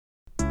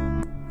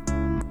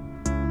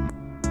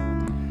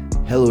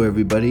Hello,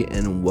 everybody,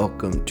 and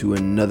welcome to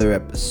another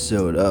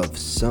episode of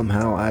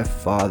Somehow I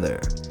Father.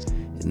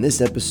 In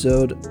this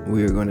episode,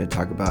 we are going to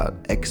talk about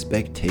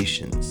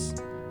expectations.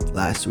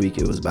 Last week,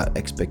 it was about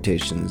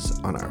expectations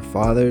on our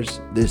fathers.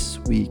 This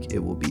week, it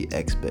will be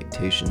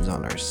expectations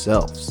on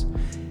ourselves.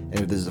 And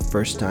if this is the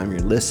first time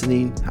you're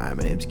listening, hi,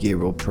 my name is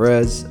Gabriel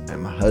Perez.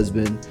 I'm a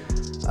husband,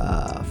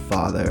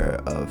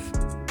 father of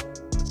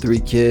 3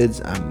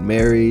 kids. I'm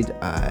married.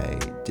 I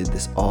did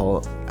this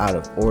all out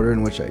of order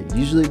in which I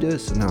usually do,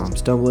 so now I'm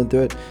stumbling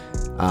through it.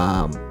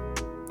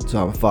 So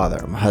I'm a father,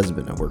 I'm a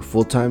husband, I work a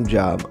full-time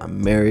job,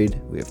 I'm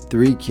married, we have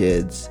 3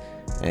 kids,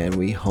 and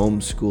we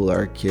homeschool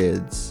our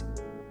kids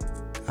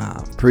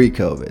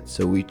pre-COVID,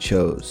 so we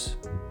chose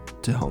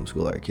to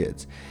homeschool our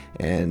kids.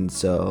 And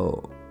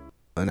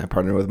I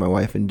partner with my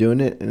wife in doing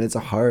it, and it's a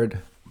hard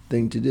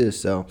thing to do,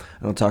 so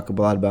I don't talk a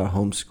lot about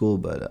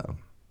homeschool, but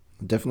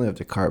definitely have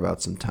to carve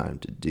out some time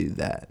to do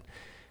that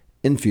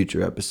in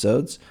future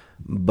episodes.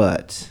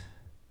 But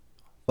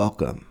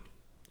welcome.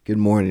 Good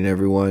morning,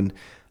 everyone.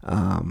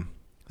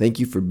 Thank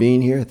you for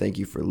being here. Thank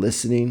you for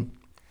listening.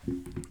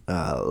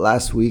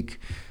 Last week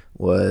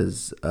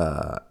was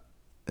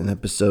an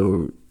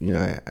episode,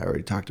 I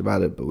already talked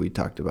about it, but we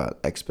talked about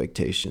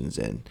expectations.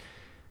 And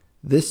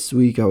this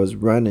week I was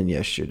running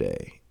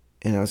yesterday,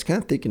 and I was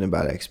kind of thinking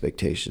about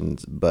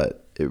expectations,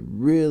 but it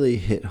really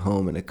hit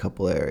home in a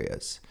couple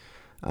areas.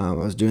 I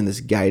was doing this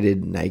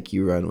guided Nike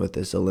run with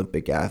this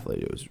Olympic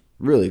athlete. It was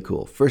really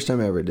cool. First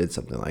time I ever did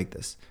something like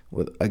this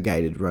with a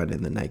guided run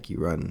in the Nike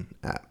Run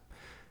app.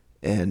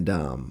 And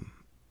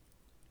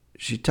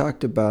she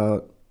talked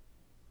about,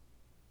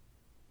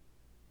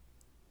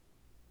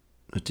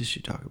 what did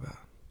she talk about?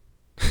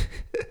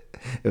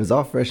 It was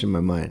all fresh in my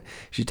mind.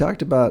 She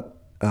talked about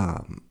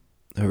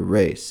her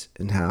race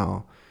and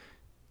how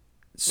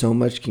so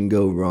much can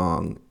go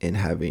wrong in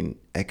having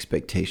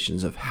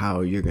expectations of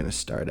how you're going to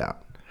start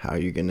out, how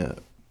you're going to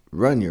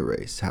run your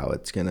race, how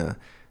it's going to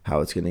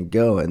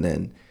go. And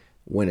then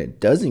when it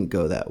doesn't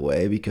go that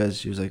way, because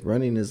she was like,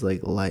 running is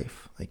like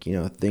life. Like,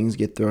 things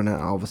get thrown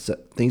out,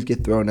 things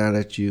get thrown out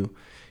at you.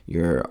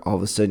 All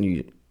of a sudden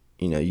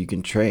you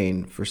can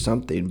train for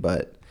something,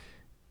 but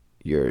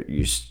you're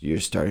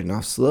starting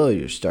off slow.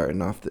 You're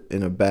starting off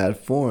in a bad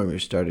form. You're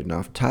starting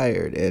off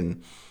tired.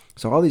 And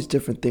so all these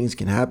different things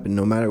can happen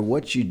no matter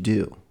what you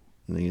do.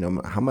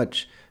 How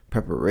much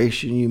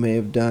preparation you may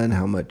have done,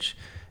 how much,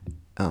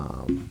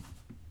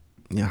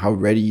 how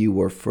ready you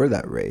were for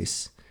that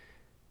race,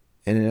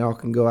 and it all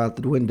can go out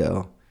the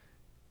window.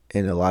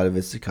 And a lot of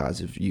it's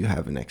because if you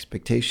have an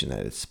expectation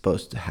that it's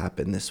supposed to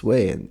happen this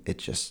way, and it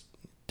just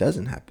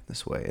doesn't happen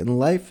this way. And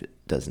life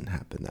doesn't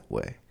happen that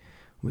way.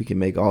 We can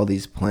make all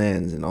these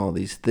plans and all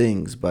these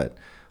things, but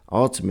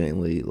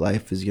ultimately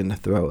life is going to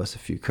throw us a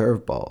few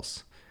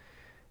curveballs.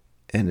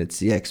 And it's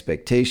the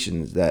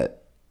expectations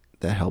that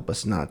help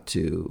us not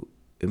to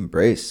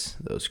embrace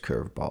those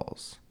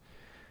curveballs.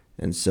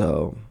 And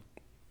so,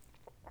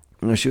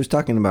 she was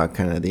talking about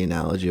kind of the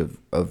analogy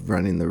of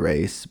running the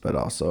race, but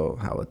also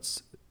how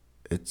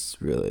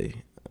it's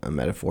really a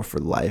metaphor for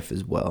life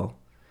as well.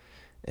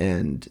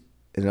 And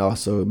it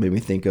also made me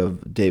think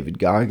of David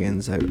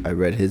Goggins. I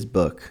read his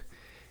book,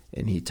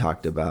 and he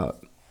talked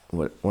about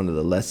one of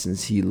the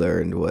lessons he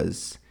learned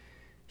was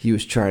he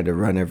was trying to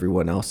run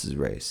everyone else's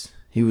race.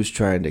 He was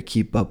trying to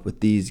keep up with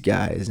these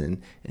guys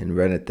and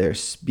run at their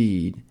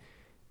speed.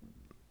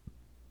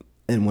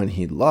 And when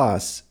he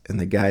lost, and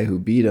the guy who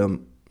beat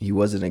him, he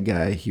wasn't a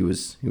guy, he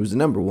was the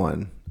number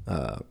 1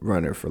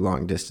 runner for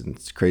long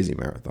distance, crazy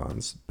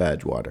marathons,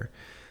 Badgewater.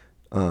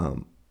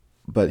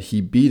 But he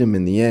beat him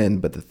in the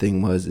end. But the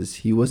thing is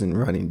he wasn't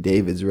running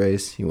David's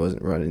race. He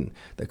wasn't running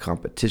the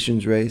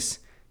competition's race.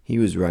 He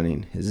was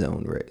running his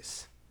own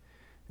race.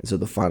 And so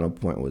the final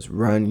point was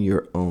run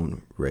your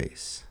own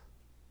race.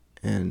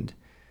 And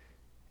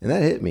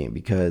that hit me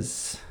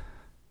because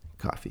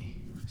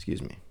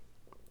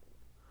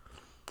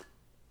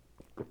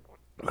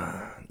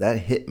that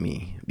hit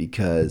me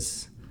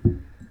because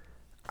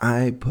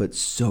I put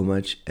so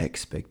much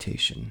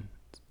expectations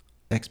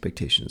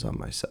on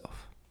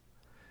myself.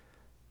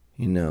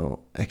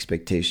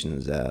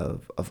 Expectations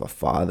of a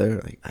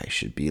father, like I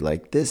should be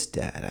like this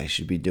dad, I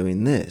should be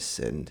doing this,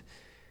 and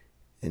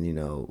I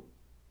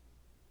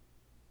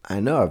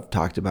know I've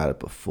talked about it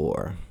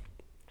before,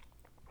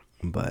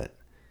 but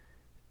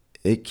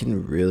it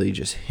can really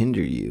just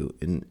hinder you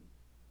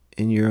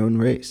in your own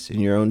race, in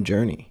your own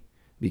journey,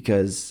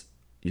 because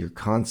you're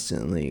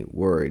constantly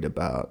worried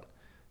about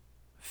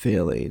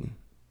failing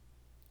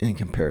in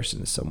comparison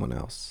to someone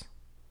else.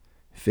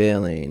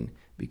 Failing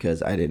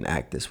because I didn't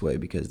act this way,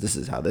 because this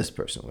is how this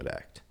person would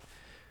act.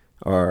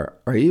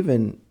 Or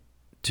even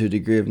to a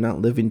degree of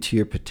not living to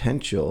your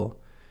potential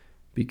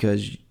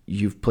because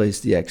you've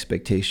placed the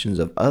expectations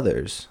of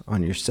others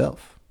on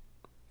yourself.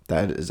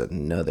 That is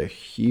another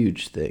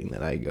huge thing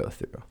that I go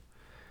through.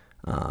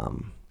 I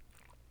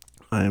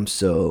am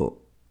so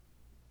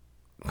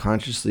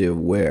consciously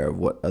aware of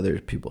what other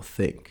people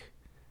think.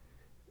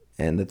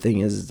 And the thing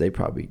is they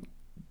probably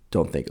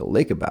don't think a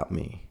lick about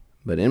me.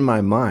 But in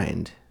my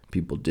mind,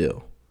 people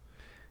do.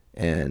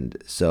 And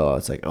so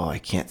it's like, oh, I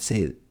can't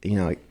say,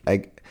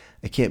 I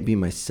can't be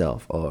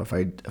myself. Oh,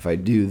 if I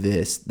do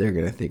this, they're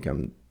gonna think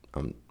I'm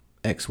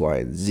X, Y,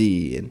 and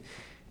Z,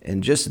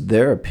 and just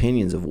their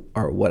opinions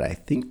are what I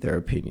think their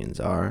opinions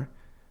are,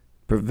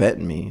 prevent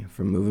me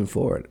from moving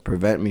forward,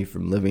 prevent me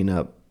from living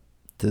up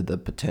to the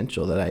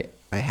potential that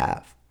I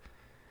have.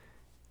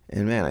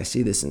 And man, I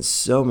see this in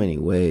so many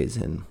ways.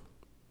 And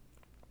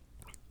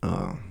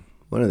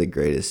one of the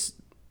greatest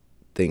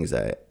things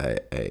I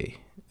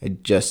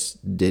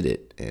just did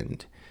it,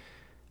 and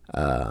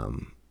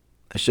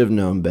I should have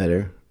known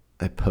better.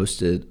 I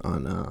posted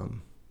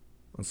on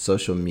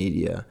social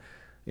media.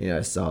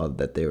 I saw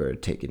that they were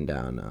taking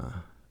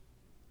down,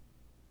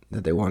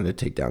 that they wanted to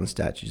take down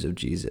statues of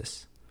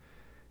Jesus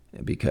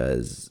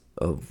because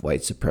of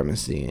white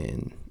supremacy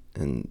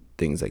and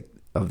things like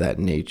of that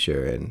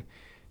nature. And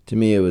to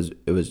me, it was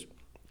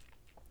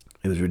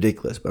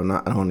ridiculous. But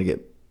I don't want to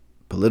get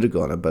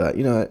political on it. But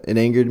it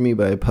angered me.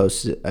 But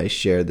I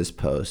shared this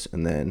post,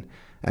 and then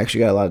I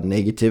actually got a lot of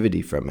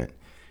negativity from it.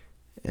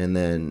 And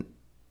then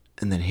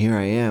here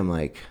I am,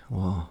 like,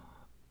 well,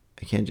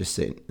 I can't just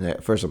say.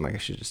 At first, I'm like, I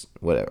should just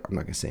whatever. I'm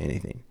not gonna say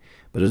anything.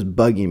 But it was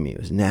bugging me. It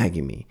was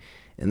nagging me.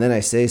 And then I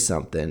say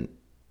something,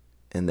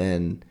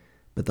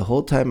 but the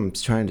whole time I'm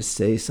trying to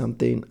say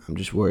something, I'm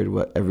just worried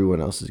what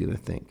everyone else is gonna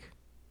think.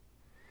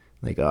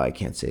 Like, oh, I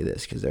can't say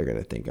this because they're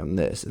gonna think I'm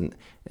this, and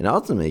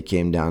ultimately it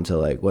came down to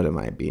like, what am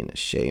I being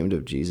ashamed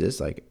of Jesus?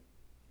 Like,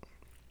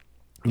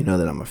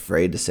 that I'm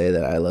afraid to say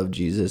that I love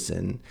Jesus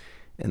and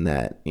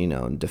that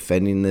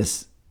defending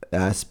this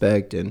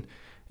aspect, and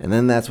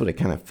then that's what it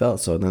kind of felt.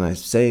 So then I'm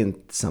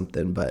saying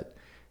something, but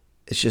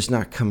it's just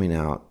not coming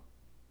out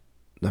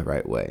the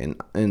right way.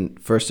 And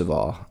first of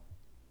all,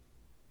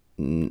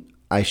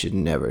 I should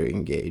never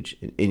engage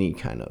in any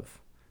kind of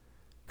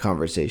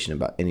conversation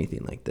about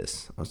anything like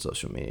this on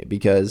social media,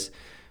 because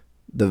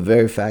the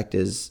very fact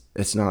is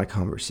it's not a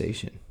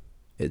conversation.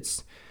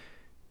 It's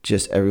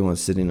just everyone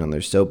sitting on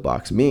their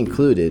soapbox, me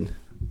included,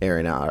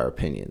 airing out our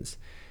opinions.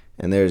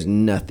 And there's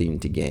nothing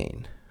to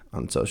gain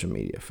on social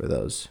media for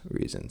those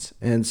reasons.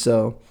 And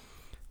so,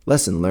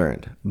 lesson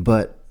learned.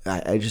 But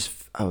I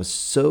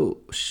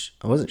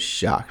wasn't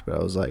shocked, but I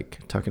was like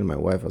talking to my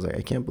wife. I was like,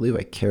 I can't believe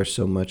I care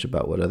so much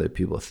about what other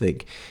people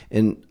think.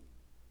 And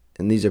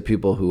these are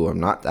people who I'm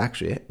not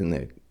actually in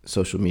the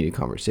social media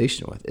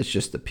conversation with. It's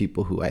just the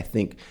people who I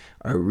think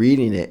are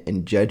reading it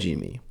and judging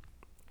me.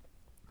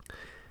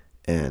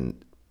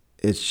 And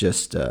it's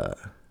just,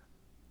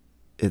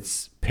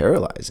 it's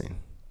paralyzing.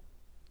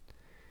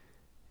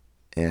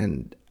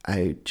 And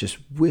I just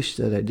wish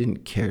that I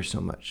didn't care so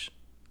much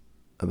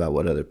about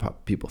what other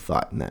people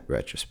thought in that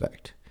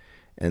retrospect,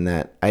 and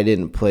that I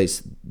didn't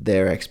place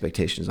their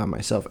expectations on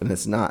myself. And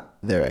it's not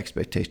their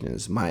expectation;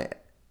 it's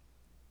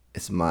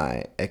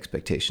my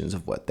expectations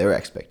of what their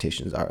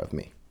expectations are of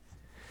me.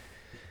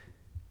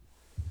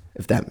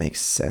 If that makes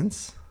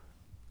sense,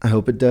 I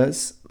hope it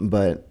does.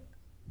 But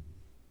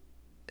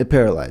it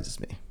paralyzes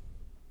me,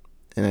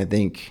 and I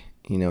think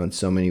in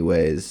so many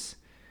ways,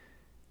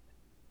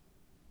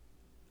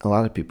 a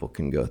lot of people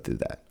can go through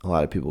that. A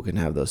lot of people can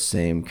have those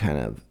same kind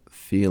of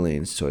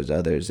feelings towards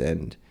others,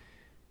 and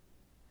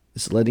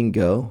it's letting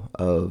go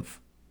of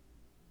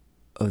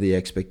the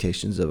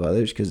expectations of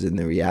others, because in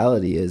the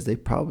reality is they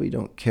probably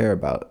don't care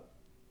about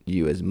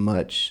you as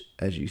much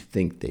as you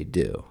think they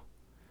do.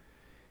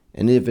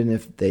 And even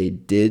if they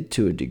did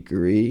to a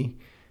degree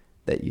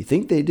that you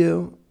think they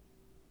do,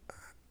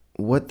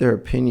 what their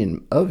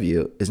opinion of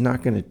you is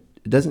not going to,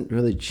 it doesn't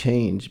really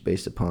change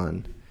based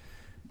upon,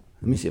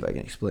 let me see if I can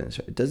explain this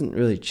right. It doesn't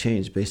really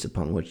change based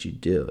upon what you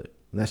do.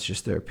 That's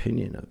just their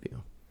opinion of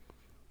you.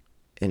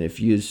 And if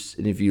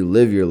you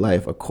live your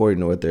life according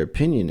to what their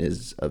opinion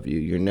is of you,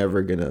 you're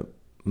never going to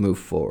move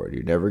forward.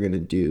 You're never going to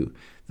do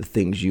the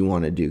things you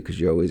want to do, because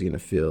you're always going to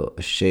feel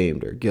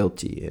ashamed or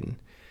guilty.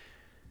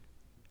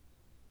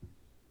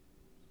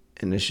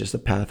 And it's just a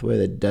pathway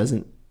that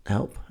doesn't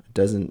help. It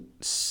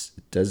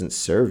doesn't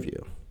serve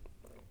you.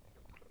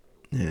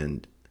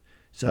 And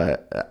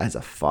so as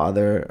a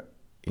father,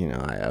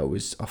 I'll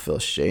feel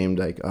ashamed,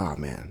 like, oh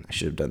man, I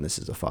should have done this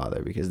as a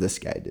father because this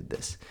guy did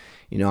this.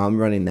 I'm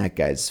running that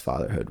guy's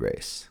fatherhood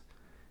race.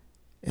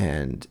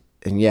 And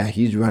yeah,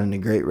 he's running a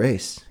great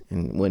race.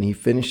 And when he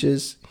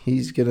finishes,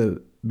 he's going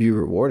to be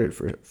rewarded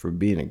for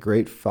being a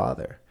great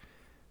father.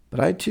 But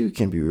I too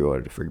can be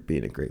rewarded for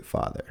being a great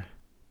father.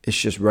 It's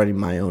just running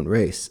my own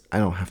race. I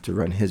don't have to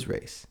run his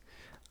race.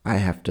 I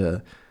have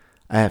to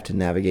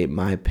navigate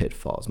my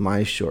pitfalls,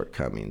 my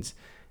shortcomings,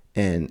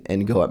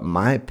 and go at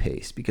my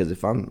pace. Because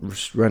if I'm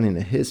running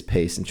at his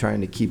pace and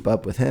trying to keep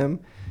up with him,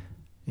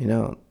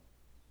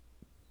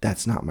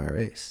 that's not my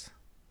race.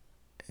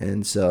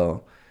 And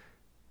so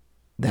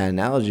that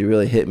analogy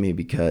really hit me,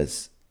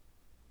 because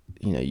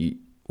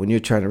when you're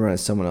trying to run at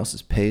someone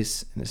else's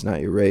pace and it's not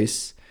your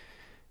race,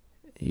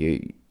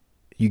 you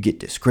get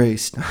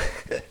disgraced.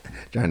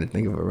 Trying to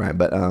think of it right,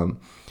 but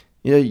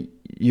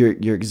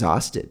you're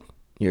exhausted.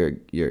 You're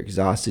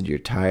exhausted. You're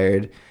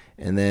tired,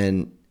 and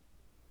then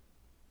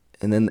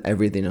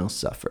everything else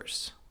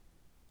suffers.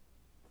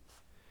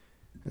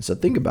 And so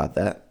think about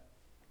that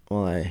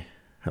while I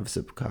have a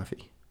sip of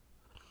coffee.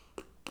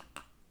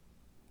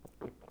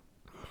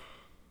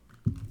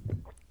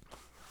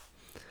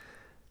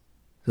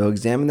 So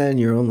examine that in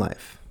your own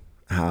life,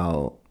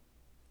 how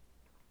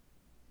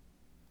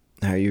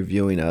you're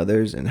viewing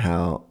others and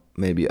how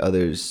maybe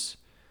others'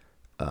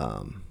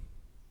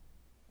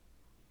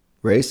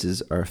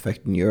 races are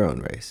affecting your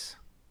own race.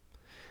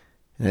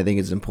 And I think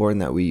it's important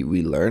that we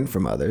learn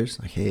from others.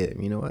 Like, hey,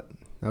 you know what?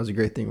 That was a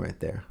great thing right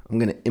there. I'm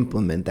going to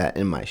implement that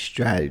in my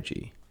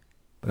strategy,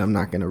 but I'm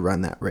not going to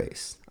run that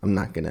race. I'm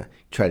not going to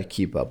try to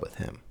keep up with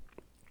him.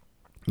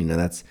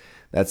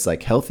 That's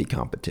like healthy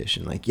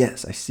competition. Like,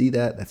 yes, I see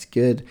that. That's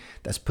good.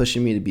 That's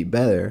pushing me to be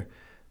better.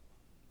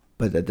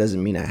 But that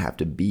doesn't mean I have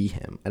to be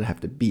him. I don't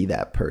have to be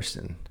that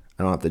person.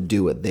 I don't have to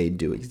do what they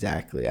do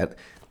exactly.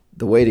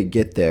 The way to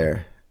get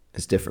there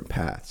is different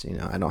paths.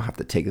 I don't have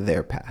to take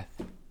their path.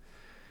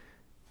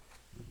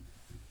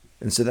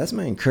 And so that's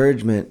my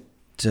encouragement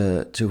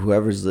to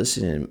whoever's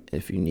listening.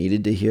 If you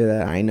needed to hear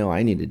that, I know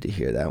I needed to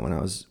hear that when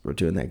I was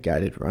doing that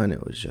guided run.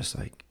 It was just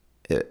like,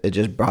 it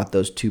just brought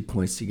those 2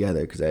 points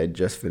together because I had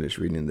just finished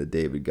reading the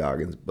David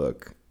Goggins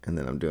book, and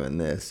then I'm doing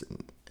this,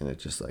 and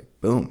it's just like,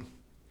 boom.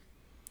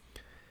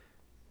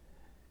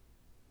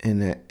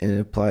 And it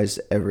applies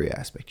to every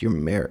aspect. Your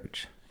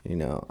marriage,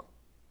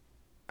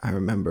 I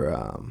remember,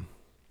 I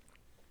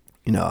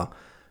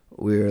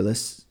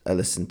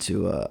listened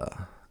to,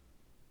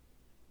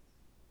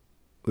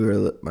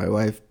 my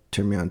wife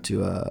turned me on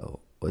to,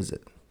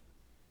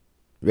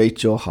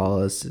 Rachel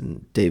Hollis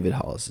and David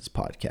Hollis's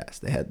podcast.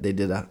 They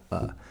did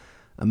a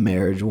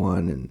marriage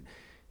one, and,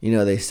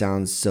 they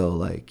sound so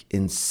like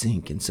in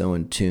sync and so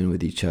in tune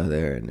with each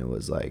other. And it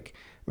was like,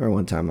 I remember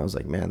one time I was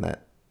like, man,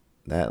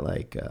 that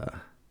like,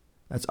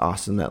 that's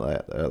awesome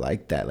that they're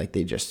like that. Like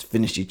they just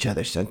finish each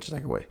other's sentences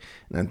like a way.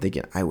 And I'm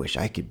thinking, I wish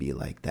I could be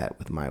like that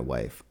with my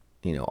wife,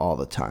 all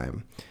the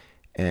time.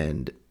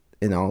 And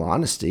in all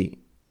honesty,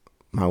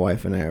 my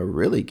wife and I are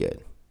really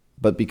good.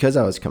 But because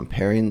I was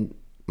comparing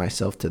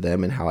myself to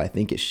them and how I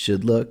think it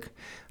should look,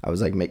 I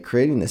was like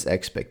creating this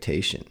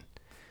expectation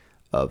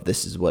of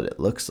this is what it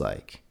looks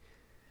like.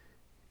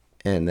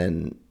 And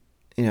then,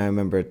 I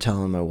remember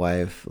telling my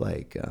wife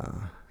like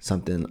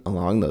something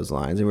along those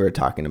lines, and we were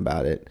talking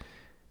about it.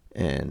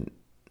 And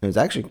it was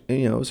actually,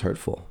 it was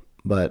hurtful,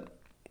 but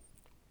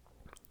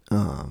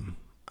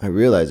I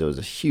realized it was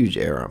a huge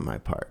error on my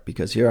part,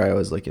 because here I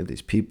was looking at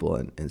these people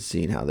and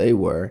seeing how they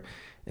were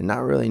and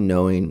not really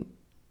knowing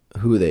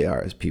who they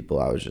are as people.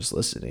 I was just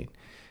listening.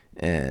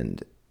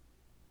 And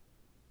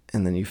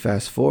then you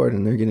fast forward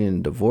and they're getting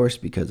a divorce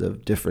because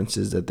of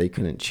differences that they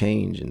couldn't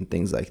change and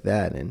things like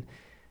that. And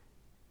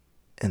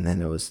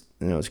then it was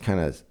kind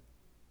of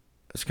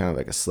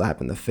like a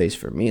slap in the face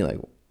for me. Like,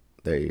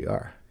 there you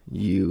are.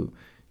 You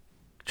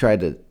tried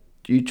to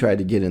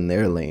get in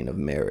their lane of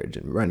marriage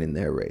and running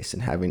their race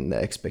and having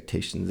the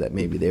expectations that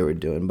maybe they were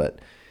doing, but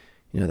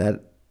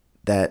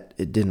that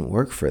it didn't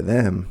work for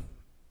them.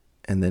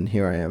 And then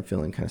here I am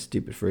feeling kind of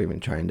stupid for even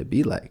trying to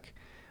be like,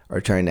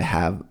 or trying to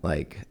have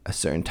like a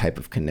certain type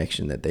of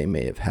connection that they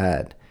may have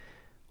had,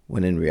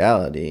 when in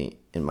reality,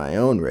 in my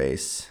own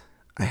race,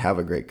 I have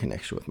a great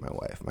connection with my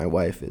wife. My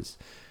wife is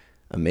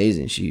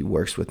amazing. She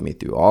works with me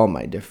through all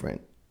my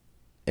different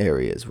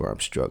areas where I'm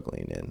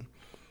struggling, and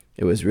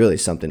it was really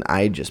something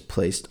I just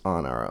placed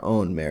on our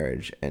own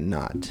marriage and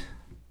not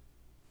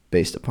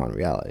based upon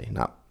reality,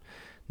 not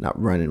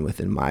running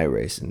within my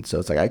race. And so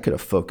it's like I could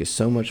have focused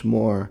so much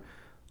more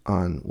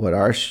on what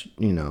our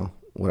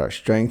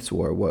strengths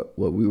were, what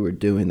we were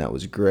doing that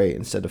was great,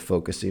 instead of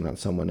focusing on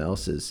someone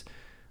else's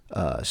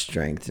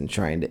strengths and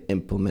trying to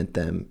implement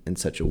them in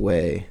such a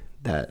way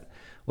that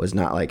was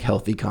not like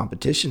healthy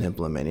competition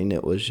implementing.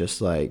 It was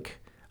just like,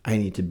 I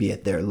need to be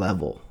at their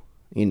level.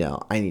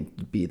 I need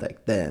to be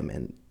like them,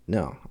 and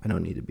no, I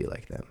don't need to be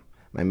like them.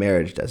 My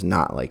marriage does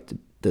not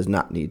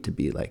need to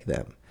be like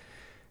them.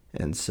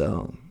 And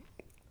so,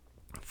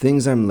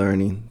 things I'm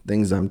learning,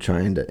 things I'm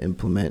trying to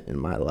implement in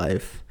my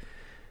life,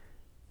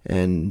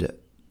 and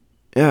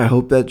yeah, I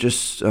hope that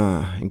just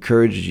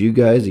encourages you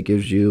guys. It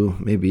gives you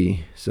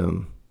maybe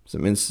some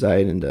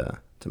insight into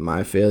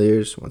my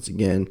failures once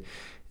again,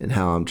 and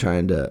how I'm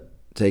trying to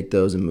take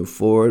those and move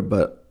forward,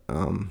 but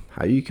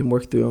how you can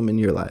work through them in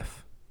your life.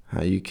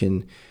 How you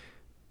can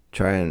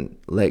try and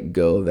let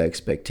go of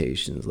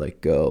expectations, let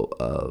go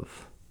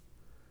of,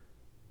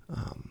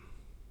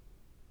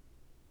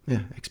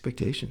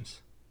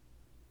 expectations.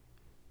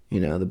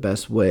 The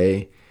best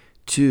way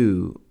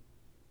to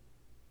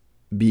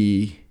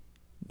be,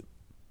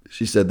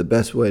 she said, the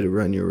best way to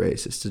run your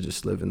race is to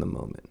just live in the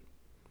moment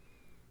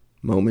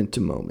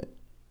to moment.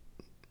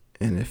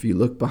 And if you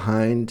look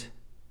behind,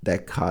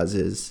 that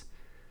causes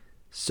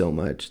so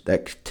much,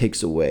 that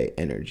takes away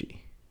energy.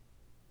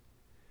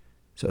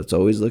 So it's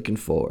always looking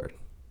forward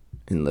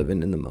and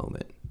living in the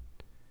moment,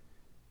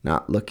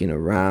 not looking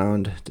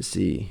around to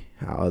see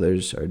how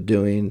others are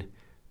doing,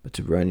 but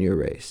to run your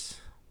race.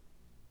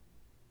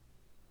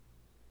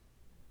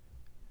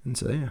 And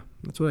so, yeah,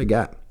 that's what I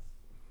got.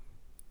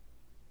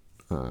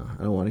 I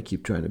don't want to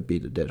keep trying to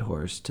beat a dead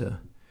horse to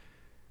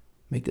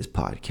make this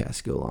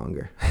podcast go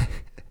longer.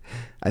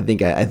 I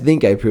think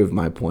I proved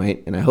my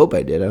point, and I hope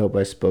I did. I hope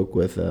I spoke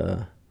with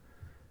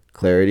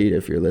clarity.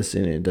 If you're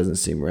listening and it doesn't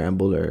seem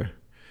rambled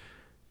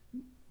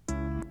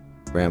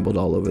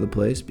all over the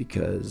place,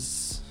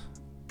 because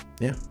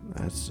yeah,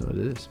 that's what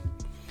it is.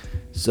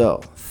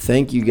 So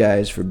thank you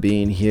guys for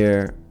being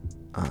here.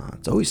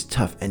 It's always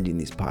tough ending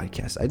these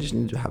podcasts. I just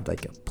need to have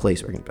like a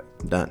place where I'm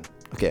done.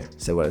 Okay,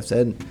 said what I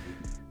said.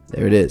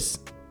 There it is.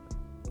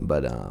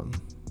 But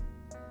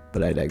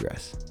I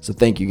digress. So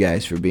thank you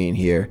guys for being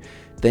here.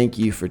 Thank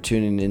you for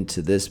tuning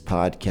into this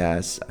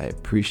podcast. I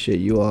appreciate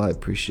you all. I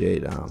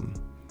appreciate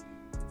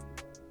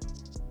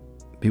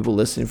people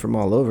listening from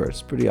all over.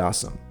 It's pretty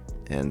awesome.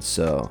 And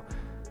so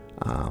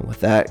with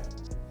that,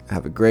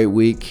 have a great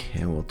week,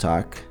 and we'll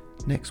talk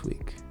next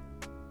week.